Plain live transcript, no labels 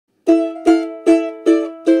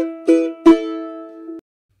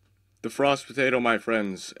Defrost Potato, my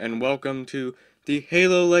friends, and welcome to the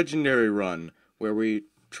Halo Legendary Run, where we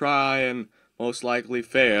try and most likely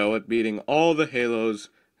fail at beating all the Halos,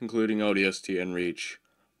 including O.D.S.T and Reach,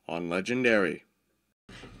 on Legendary.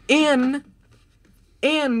 Get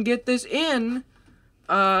this in,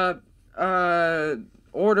 order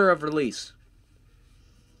of release.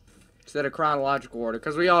 Instead of chronological order,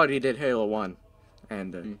 because we already did Halo 1,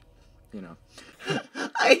 and, you know.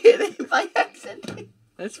 I hit it by accident.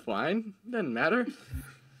 That's fine. Doesn't matter.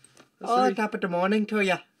 Top of the morning to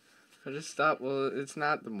ya. I just thought, well, it's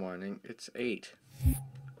not the morning. It's 8.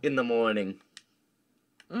 In the morning.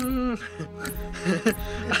 I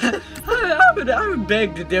would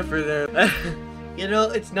beg to differ there. You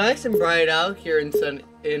know, it's nice and bright out here in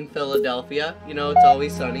Philadelphia. You know, it's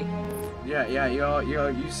always sunny. Yeah,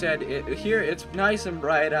 you said it, here it's nice and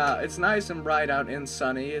bright out. It's nice and bright out and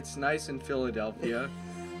sunny. It's nice in Philadelphia.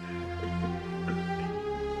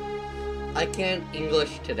 I can't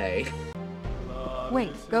English today.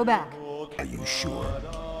 Wait, go back. Are you sure?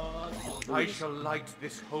 I shall light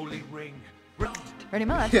this holy ring. Pretty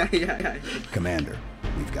much. Yeah. Commander,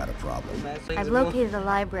 we've got a problem. I've located the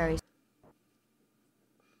library.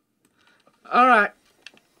 Alright,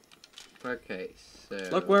 Okay, so...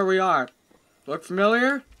 look where we are. Look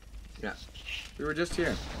familiar? Yeah. We were just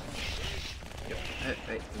here. Yep.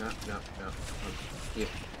 Hey, no. You.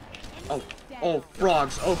 Oh,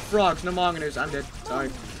 frogs. Oh, frogs. No mongoose. I'm dead.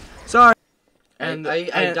 Sorry. And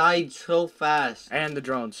I died so fast. And the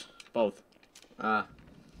drones. Both.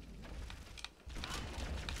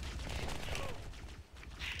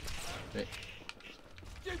 Wait.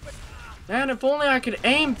 Man, if only I could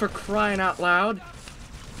aim, for crying out loud.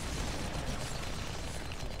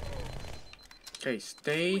 Okay,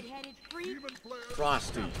 stay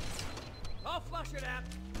frosty. I'll flush it out.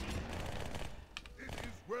 It is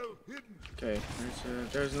well hidden. Okay,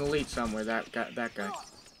 there's an elite somewhere. That guy.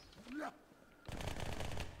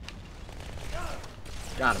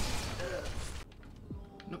 Got him.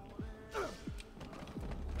 No.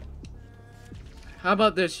 How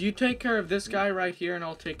about this? You take care of this guy right here, and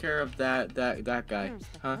I'll take care of that guy.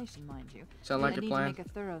 Huh? Sound like a plan? Need to make a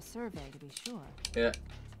thorough survey to be sure. Yeah.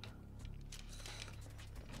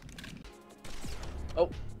 Oh.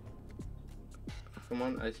 Come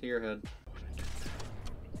on, I see your head.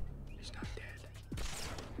 He's not dead.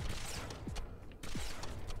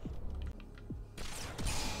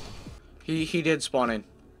 He did spawn in.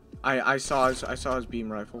 I saw his beam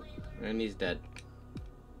rifle. And he's dead.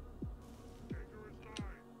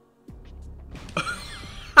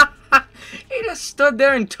 He just stood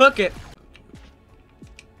there and took it.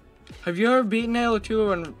 Have you ever beaten Halo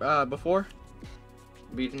 2 before?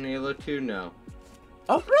 Beaten Halo 2? No.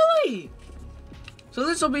 Oh, really? So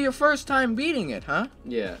this will be your first time beating it, huh?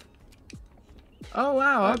 Yeah. Oh,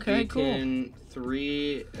 wow. Okay, I've beaten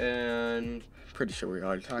 3 and... Pretty sure we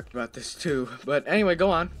already talked about this too. But anyway,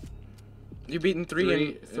 go on. You beaten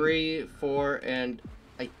 3, 4, and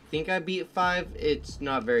I think I beat 5. It's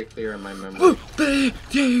not very clear in my memory. Yeah,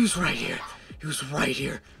 he was right here. He was right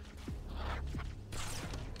here.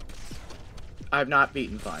 I've not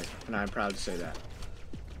beaten 5, and I'm proud to say that.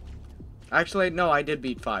 Actually, no, I did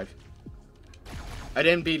beat 5. I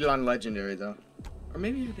didn't beat it on Legendary, though. Or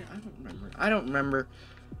maybe I did. I don't remember.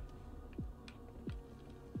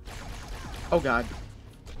 Oh, God.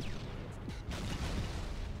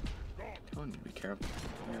 I need to be careful.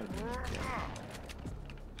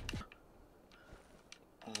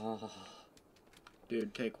 Oh.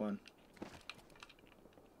 Dude, take one.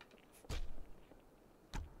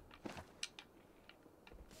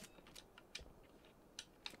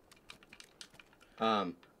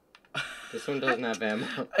 This one doesn't have ammo.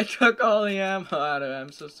 I took all the ammo out of it.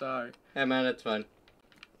 I'm so sorry. Hey man, it's fine.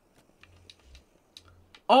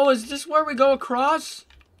 Oh, is this where we go across?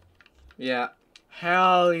 Yeah.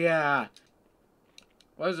 Hell yeah.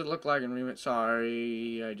 What does it look like in remake?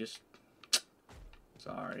 Sorry,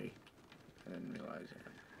 Sorry. I didn't realize it.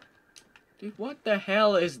 Dude, what the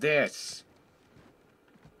hell is this?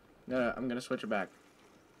 No, I'm gonna switch it back.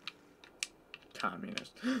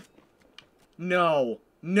 Communist. No.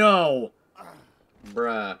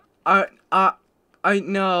 Bruh. I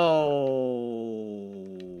know.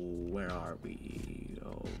 Where are we?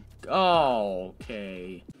 Oh,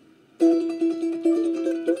 okay.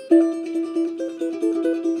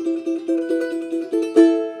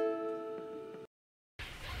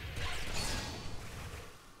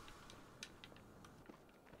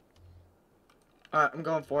 Alright, I'm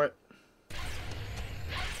going for it.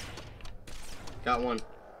 Got one.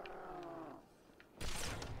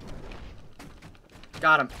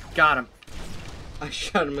 Got him. I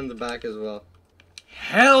shot him in the back as well.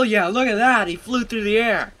 Hell yeah, look at that! He flew through the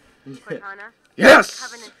air! Cortana, Yes!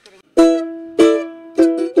 Covenant's getting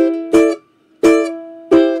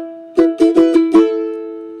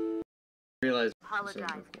Realize. apologize.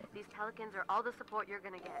 These pelicans are all the support you're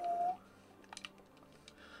gonna get.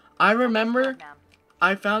 I remember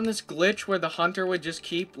I found this glitch where the hunter would just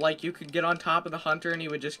keep, like, you could get on top of the hunter and he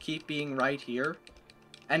would just keep being right here.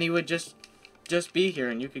 And he would just be here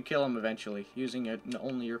and you could kill him eventually using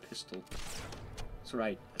only your pistol. That's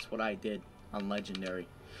right. That's what I did on Legendary.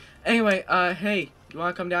 Anyway, hey, you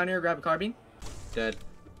want to come down here and grab a carbine? Dead.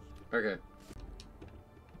 Okay.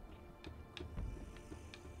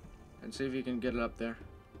 And see if you can get it up there.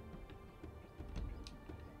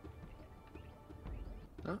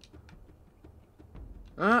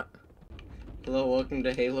 Hello, welcome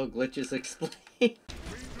to Halo Glitches Explained.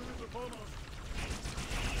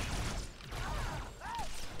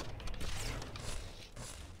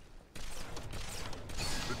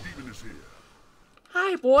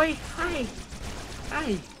 Hi, boy. Hi.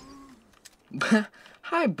 Hi.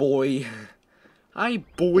 Hi, boy. Hi,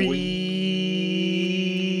 boy.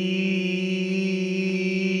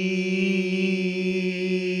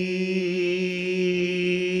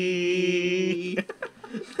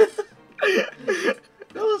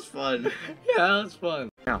 That was fun. Yeah, that was fun.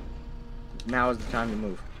 Now is the time to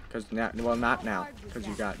move. Cause now, well, not now. Cause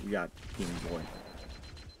you got Demon Boy.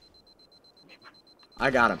 I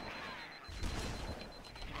got him.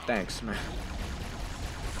 Thanks, man.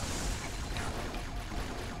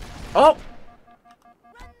 Oh!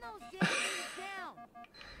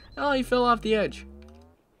 Oh, he fell off the edge.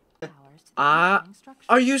 Are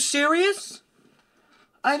you serious?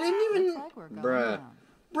 I didn't even... Bruh.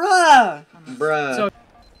 Bruh! Bruh. So,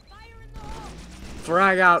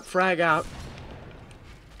 frag out.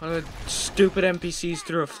 One of the stupid NPCs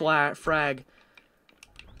threw a frag.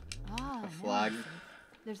 Ah, Flag.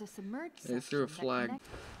 There's a submerged They threw a section that flag. connects-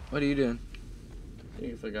 What are you doing? See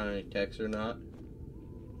if I got any texts or not.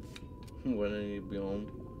 When I need to be home.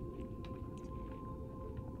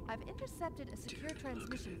 I've intercepted a secure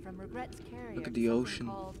transmission from Regret's carrier. Look at the to something ocean.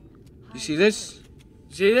 called You High see this? Court.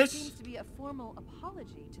 You see It this? seems to be a formal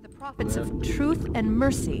apology to the prophets of truth and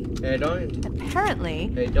mercy. Hey, don't. Apparently,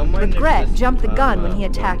 Hey, don't mind if Regret this, jumped the gun when he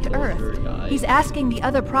getting attacked closer, Earth. guys. He's asking the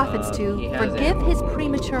other prophets he to has forgive ammo. his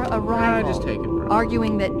premature arrival, just take it, bro.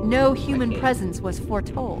 arguing that no human can't. presence was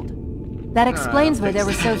foretold. That explains why there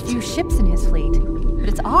were so few ships in his fleet. But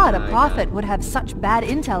it's odd a prophet would have such bad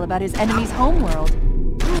intel about his enemy's homeworld.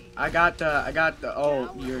 I got the,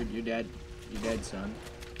 oh, you're dead. You're dead, son.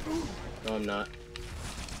 No, I'm not.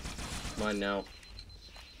 Mine now.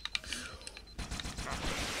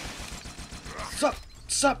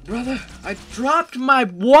 Sup, brother? I dropped my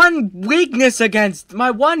one weakness against,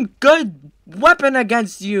 my one good weapon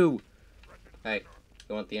against you. Hey,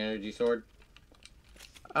 you want the energy sword?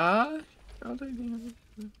 I'll take the...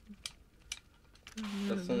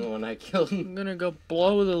 That's the one I killed. I'm gonna go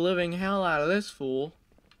blow the living hell out of this fool.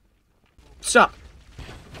 Sup?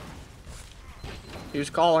 He was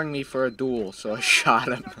calling me for a duel, so I shot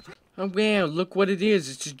him. Oh man, look what it is.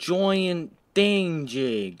 It's a giant thing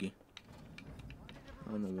jig.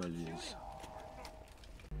 I don't know what it is.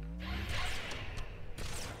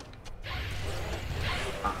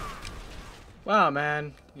 Wow,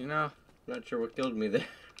 man. You know, Not sure what killed me there.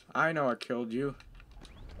 I know I killed you.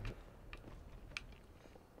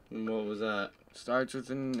 And what was that? Starts with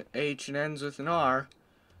an H and ends with an R.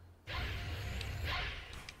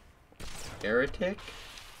 Heretic?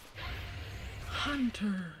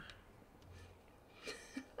 Hunter.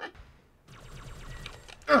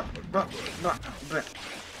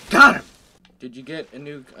 Got him. Did you get a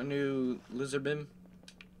new lizard bin?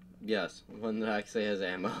 Yes, one that actually has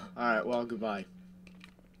ammo. All right. Well, goodbye.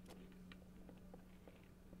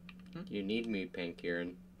 You need me,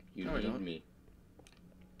 Pankiran. You No, I need don't. me.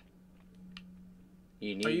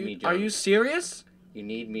 You need me, John. Are you serious? You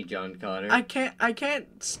need me, John Connor. I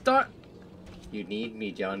can't start. You need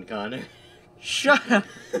me, John Connor. Shut up.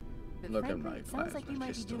 But Look at frankly, my it sounds like plasma you might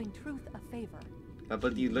pistol. be doing truth a favor. How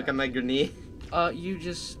about you look at my grenade? You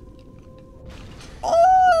just.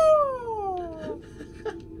 Oh.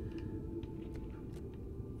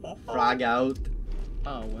 Frog out.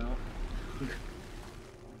 Oh well.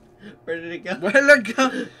 Where did it go? Where did it go?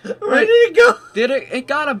 Where did it go? Did it? It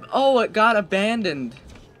got it got abandoned.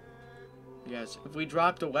 Yes, if we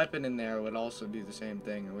dropped a weapon in there, it would also do the same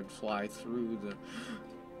thing. It would fly through the.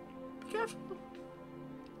 Be careful.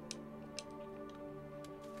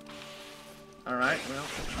 All right,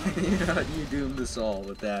 well, you doomed us all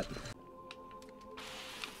with that.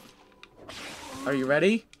 Are you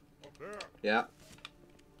ready? Yeah.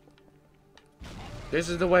 This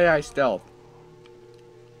is the way I stealth.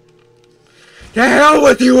 To hell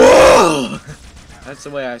with you all! That's the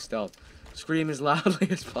way I stealth. Scream as loudly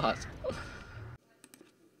as possible.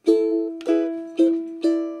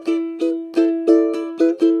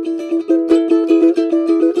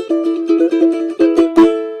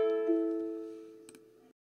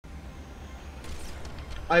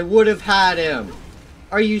 I would have had him.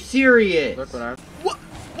 Are you serious? Look what I... What?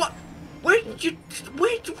 Where did you...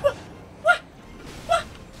 Wait, what?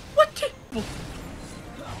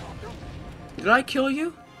 Did I kill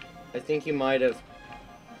you? I think you might have.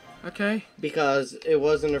 Okay. Because it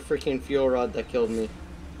wasn't a freaking fuel rod that killed me. It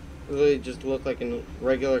really just looked like a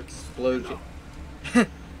regular explosion.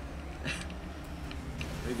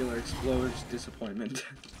 Regular explosion disappointment.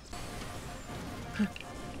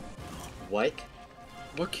 What?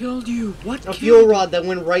 What killed you? What A killed fuel you? rod that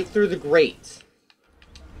went right through the grate.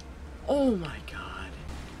 Oh my god.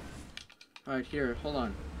 Alright, here, hold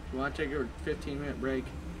on. You want to take your 15-minute break?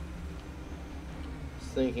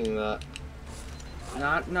 Just thinking that.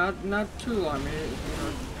 Not too long, maybe, you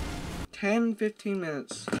know, 10, 15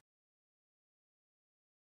 minutes.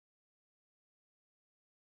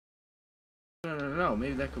 No,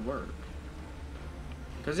 maybe that could work.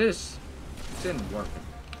 Because this didn't work.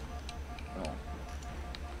 Oh.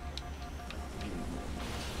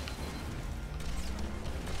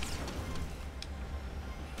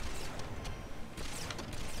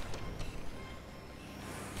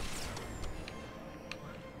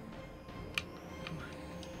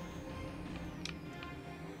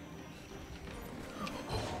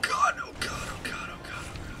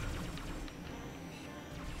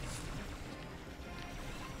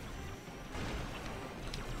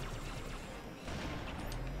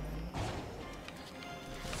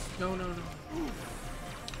 No.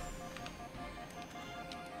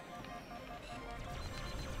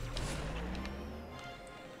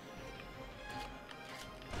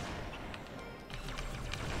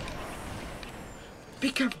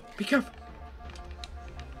 Be careful.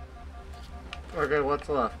 Okay, what's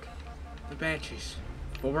left? The Banshees.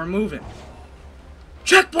 But we're moving.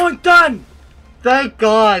 Checkpoint done! Thank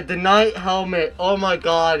God! The night helmet. Oh my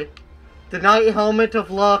God. The night helmet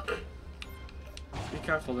of luck. Be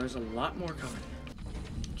careful, there's a lot more coming.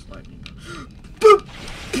 Just like you know. Boop!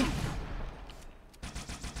 Okay.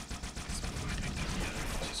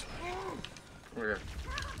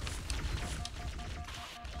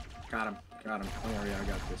 Got him. Don't worry, I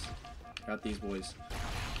got this. Got these boys.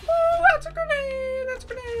 Oh, that's a grenade! That's a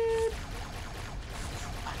grenade!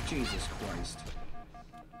 Jesus Christ.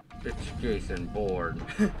 It's Jason Bourne.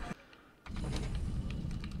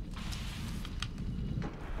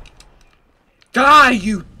 Die,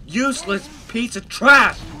 you useless piece of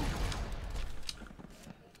trash!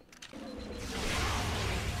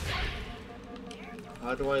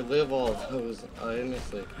 How do I live all those?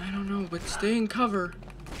 Honestly. I don't know, but stay in cover.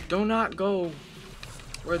 Do not go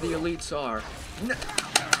where the elites are. No.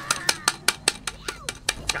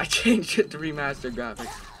 I changed it to remastered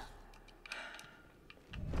graphics.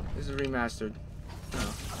 This is remastered.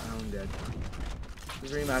 Oh, I'm dead.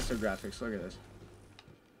 This is remastered graphics. Look at this.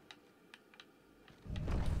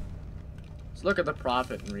 Let's look at the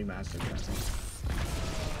profit in remastered graphics.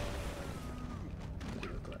 What does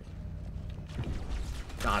it look like?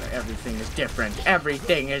 God, everything is different.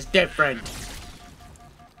 Everything is different.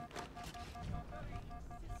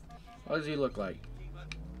 What does he look like?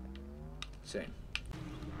 Same.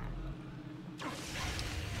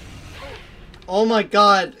 Oh my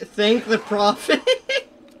God! Thank the prophet.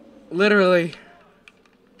 Literally.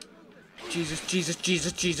 Jesus.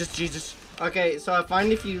 Okay, so I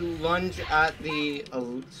find if you lunge at the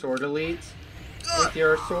sword elites with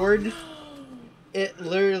your sword, it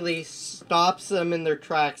literally stops them in their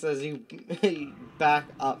tracks as you back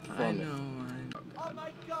up from it. Oh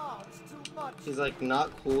my God, it's too much. He's like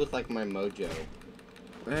not cool with like my mojo.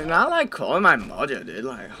 They're not like calling my mojo, dude.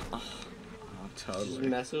 Like, oh Just totally.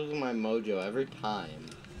 messes with my mojo every time.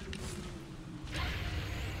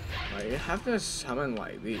 Like, you have to summon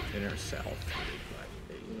like the inner self, dude.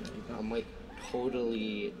 Like, you know, I'm like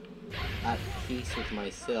totally at peace with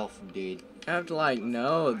myself, dude. you have to like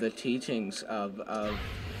know the teachings of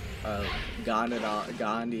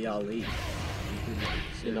Gandhi Ali.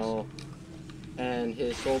 You know, and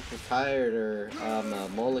his sole proprietor,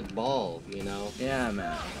 Molik Ball, you know. Yeah,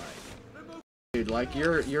 man. Like, dude, like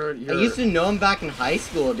you're I used to know him back in high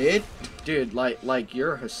school, dude. dude, like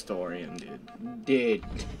you're a historian, dude. Dude.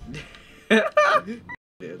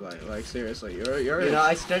 Dude, like seriously, you're You know,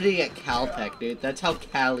 I studied at Caltech, dude. That's how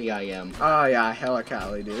Cali I am. Oh yeah, hella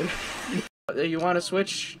Cali, dude. You want to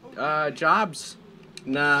switch jobs?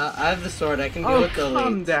 Nah, I have the sword. I can go Oh, with the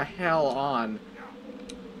come lead. the hell on.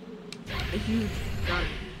 You got...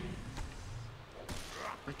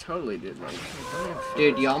 I totally did, like...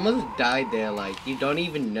 Dude, you almost died there, like, you don't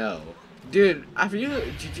even know. Dude,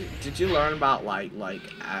 did you learn about, like,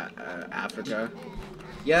 Africa?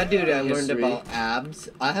 Yeah, dude, I learned History. about abs.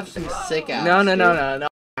 I have some sick abs. No.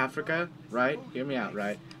 Africa, right? Hear me out,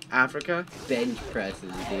 right? Africa? Bench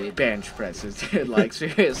presses, dude. Bench presses, dude. Like,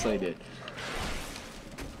 seriously, dude.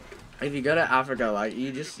 If you go to Africa, like,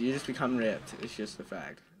 you just become ripped. It's just a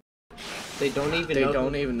fact. They don't even They know.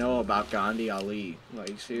 don't even know about Gandhi Ali.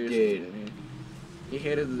 Like, seriously. Dude. He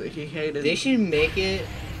hated... They should make it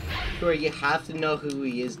where you have to know who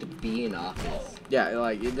he is to be in office. Yeah,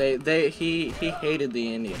 like, he hated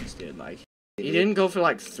the Indians, dude. Like, he didn't go for,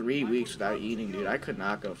 like, 3 weeks without eating, dude. I could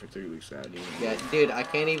not go for 3 weeks without eating. Yeah, dude, I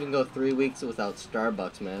can't even go 3 weeks without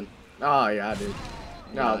Starbucks, man. Oh, yeah, dude.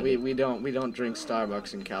 No, Yeah, we don't drink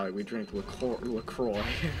Starbucks in Cali. We drink LaCroix.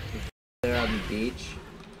 They're on the beach.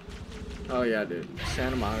 Oh, yeah, dude.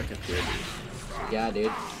 Santa Monica, dude. Yeah,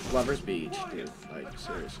 dude. Lover's Beach, dude. Like,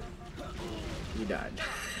 seriously. He died.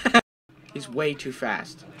 He's way too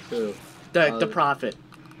fast. Who? The Prophet.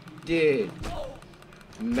 Dude.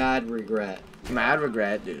 Mad regret. Mad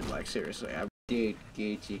regret, dude. Like, seriously. Dude,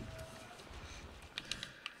 Gucci.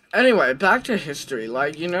 Anyway, back to history.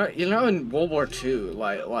 Like, you know, in World War II,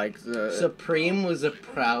 like the... Supreme was a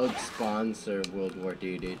proud sponsor of World War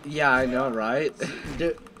II, dude. Yeah, I know, right?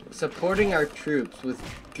 Supporting our troops with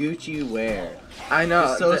Gucci wear. I know.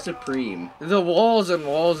 It's so Supreme. The walls and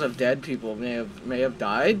walls of dead people may have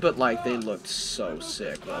died, but like they looked so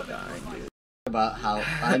sick while dying, dude. About how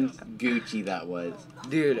un-Gucci that was.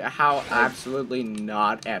 Dude, how absolutely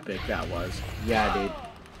not epic that was. Yeah, dude.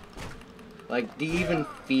 Like, do you even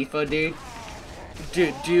FIFA, dude?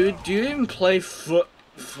 Dude, do you even play nah.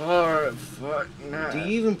 Do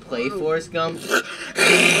you even play Forrest Gump?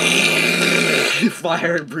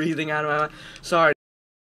 Fire breathing out of my mouth. Sorry.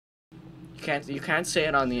 You can't say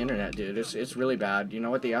it on the internet, dude. It's really bad. You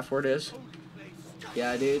know what the F word is?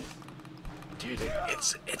 Yeah, dude. Dude,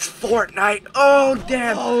 it's Fortnite. Oh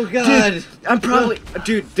damn. Oh god. Dude, I'm probably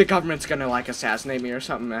the government's gonna like assassinate me or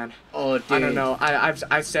something, man. Oh dude. I don't know.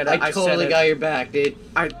 I said it. I totally got your back, dude.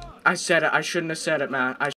 I said it. I shouldn't have said it,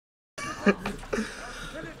 man.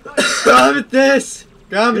 Grab at this.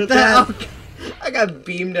 Grab at that. Oh, I got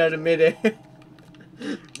beamed out of midair.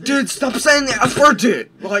 Dude, stop saying the F word, dude.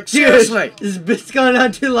 Like, Dude, seriously. this bit's gone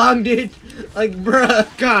on too long, dude. Like, bruh.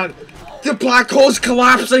 God, the black hole's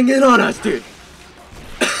collapsing in on us, dude.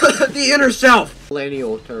 The inner self.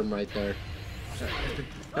 Millennial term right there.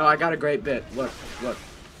 No, I got a great bit. Look.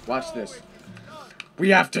 Watch this. We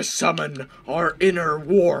have to summon our inner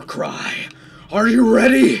war cry. Are you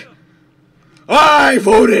ready? I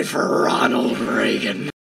voted for Ronald Reagan.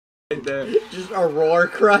 Just a roar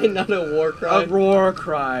cry, not a war cry. A roar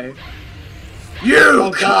cry. You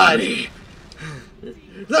Oh god. me.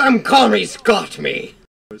 Them commies got me.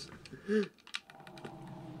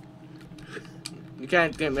 You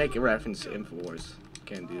can't make a reference to InfoWars.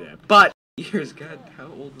 Can't do that. But years, God, how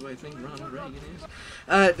old do I think Ronald Reagan is?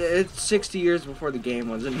 It's 60 years before the game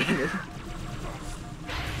was invented.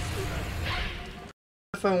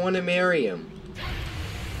 If I want to marry him.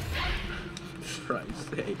 For Christ's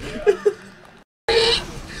sake.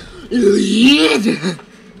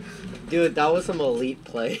 Dude, that was some elite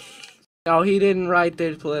play. No, he didn't write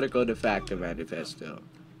the political de facto manifesto.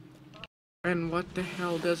 And what the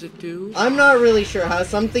hell does it do? I'm not really sure. It has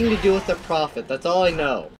something to do with the prophet. That's all I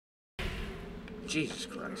know. Jesus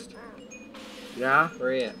Christ. Yeah?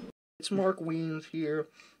 Where you at? It's Mark Weens here.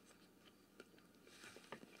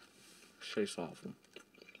 Say awful.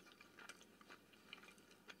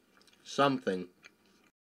 Something.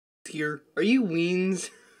 Here. Are you Weens?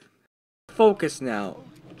 Focus now.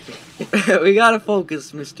 We gotta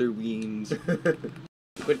focus, Mr. Weens.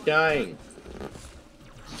 Quit dying.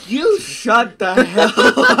 You shut the hell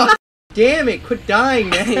up. Damn it, quit dying,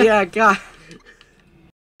 man. Yeah, God.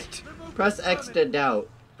 Press X to doubt.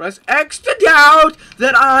 Press X to doubt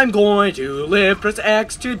that I'm going to live. Press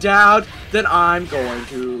X to doubt that I'm going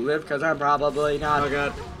to live, because I'm probably not. Oh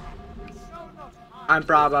god. I'm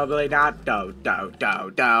probably not. No.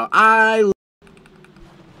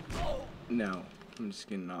 I'm just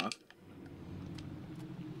getting off.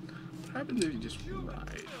 What happens if you just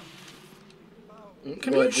ride?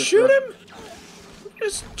 Can What, you just shoot run- him?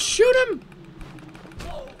 Just shoot him!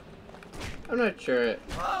 I'm not sure.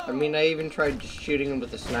 I mean, I even tried just shooting him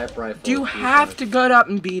with a sniper rifle. Do you have to gut up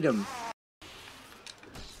and beat him?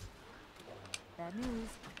 Bad news.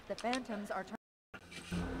 The phantoms are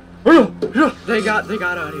They got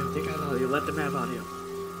audio. Let them have audio.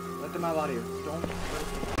 Get the hell out of here. Don't.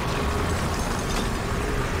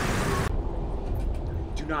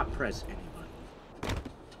 Do not press any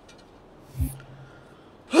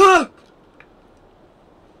button.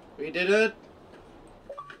 We did it.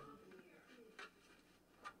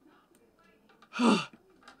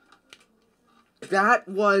 That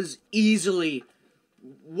was easily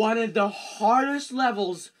one of the hardest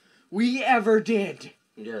levels we ever did.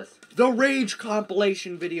 Yes. The Rage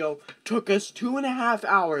compilation video took us 2.5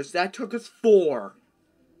 hours. That took us 4.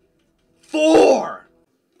 4!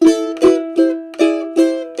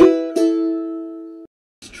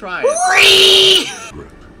 Let's try it.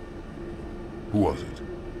 Who was it?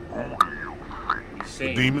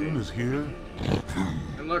 The demon is here?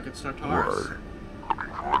 And look, it's Tartarus.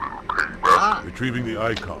 Ah, Retrieving the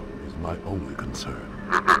icon is my only concern.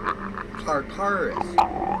 Tartarus.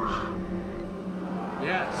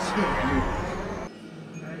 Yes.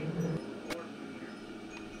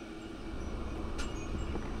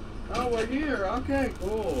 Oh, we're here. Okay,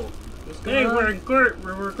 cool. Hey, we're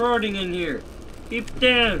recording in here. Keep it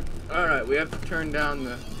down. Alright, we have to turn down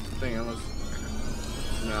the thing unless...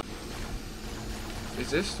 No. Is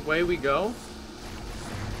this the way we go?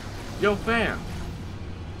 Yo, fam.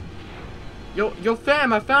 Yo,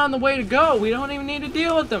 fam, I found the way to go. We don't even need to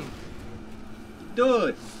deal with them.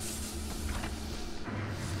 Dude.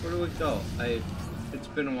 Where do we go? It's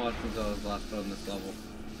been a while since I was last on this level.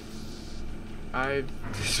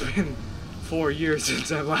 It's been 4 years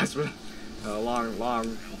since I've last been... long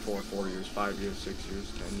before 4 years, 5 years, 6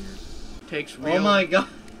 years, 10 years. It takes real... Oh my god.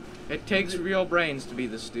 It takes real brains to be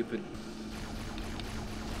this stupid.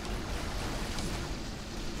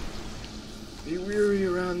 Be weary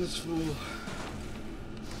around this fool.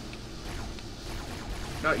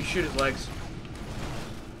 No, you shoot his legs.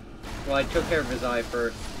 Well, I took care of his eye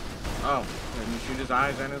first. Oh, then you shoot his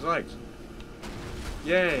eyes and his legs.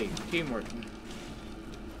 Yay, teamwork.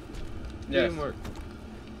 Yes. Teamwork.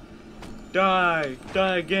 Die!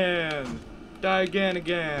 Die again! Die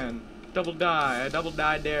again! Double die! I double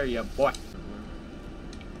die dare ya, boy!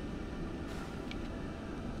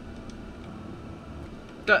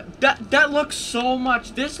 That looks so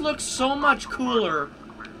much. This looks so much cooler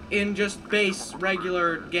in just base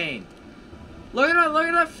regular game. Look at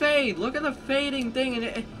that fade. Look at the fading thing, and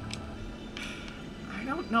it. I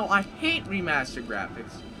don't know. I hate remastered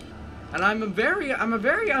graphics, and I'm a very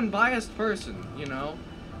unbiased person, you know.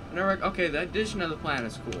 Whenever, okay, the addition of the planet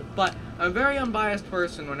is cool, but I'm a very unbiased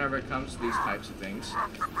person whenever it comes to these types of things,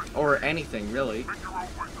 or anything really.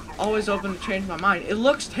 Always open to change my mind. It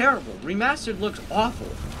looks terrible. Remastered looks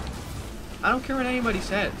awful. I don't care what anybody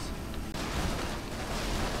says.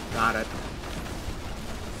 Got it.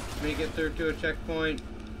 Make it through to a checkpoint.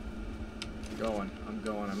 I'm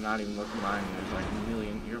going. I'm not even looking behind me. There's like a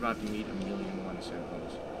million. You're about to meet 1,000,001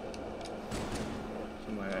 samples.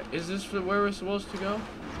 Something like that. Is this where we're supposed to go?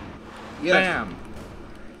 Yes. Bam!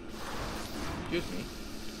 Excuse me.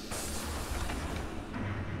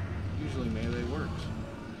 Usually melee works.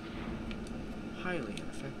 Highly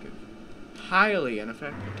ineffective. Highly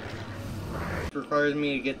ineffective. It requires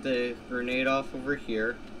me to get the grenade off over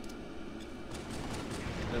here.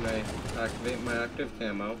 Then I activate my active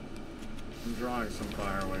camo. I'm drawing some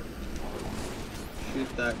fire away.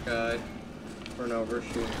 Shoot that guy. Turn over,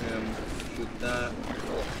 shoot him. Shoot that.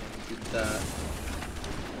 Shoot that.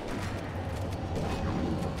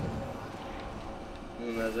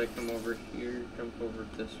 And as I come over here, jump over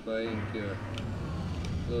this way into a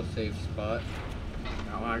little safe spot.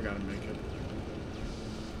 Now I gotta make it.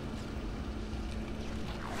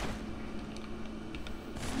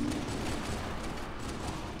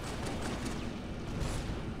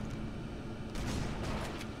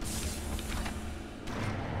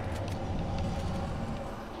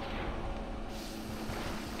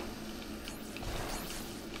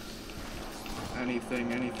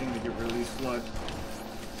 Anything to get released flood.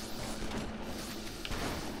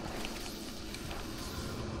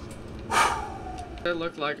 That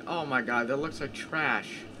looked like, oh my god, that looks like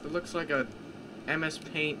trash. It looks like a MS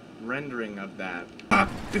Paint rendering of that.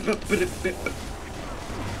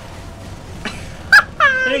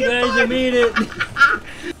 Hey guys, I made it!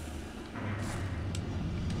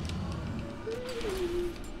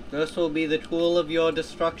 This will be the tool of your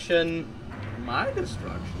destruction. My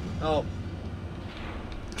destruction? Oh.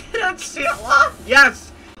 That's it!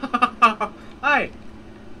 Yes! Hi!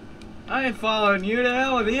 I ain't following you, to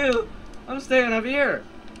hell with you! I'm staying up here!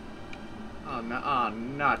 Oh, no, oh,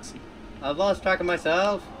 nuts. I've lost track of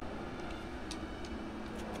myself.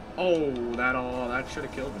 Oh, that should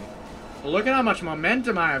have killed me. Well, look at how much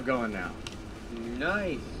momentum I have going now.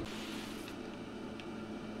 Nice.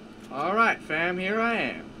 Alright, fam, here I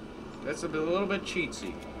am. That's a little bit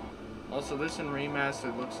cheatsy. Also, this in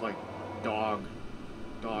remastered looks like dog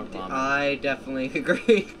vomit. I definitely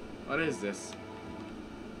agree. What is this?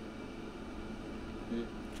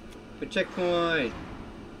 The checkpoint.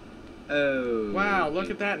 Oh. Wow, look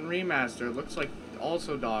at that in remaster. It looks like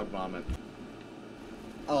also dog vomit.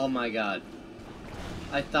 Oh my god.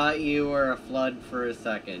 I thought you were a flood for a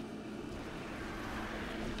second.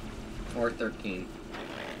 Or 13.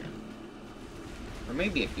 Or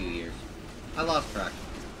maybe a few years. I lost track.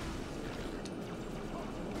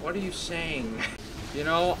 What are you saying? You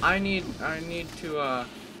know, I need to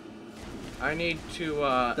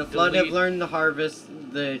The flood have learned to harvest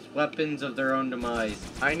the weapons of their own demise.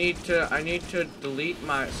 I need to delete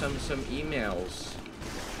some emails.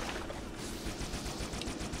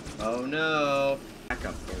 Oh no. Back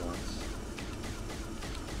up for once.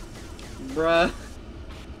 Bruh.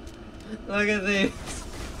 Look at this.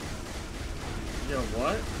 Yo,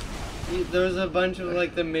 what? There's a bunch of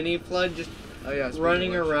like the mini flood just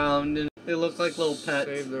running around and they look like little pets.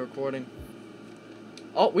 Save the recording.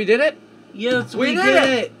 Oh, we did it? Yes, we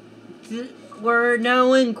did it! We're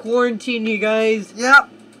now in quarantine, you guys. Yep.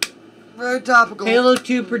 Very topical. Halo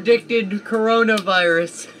 2 predicted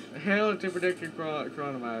coronavirus. Halo 2 predicted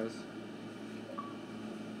coronavirus.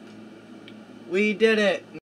 We did it.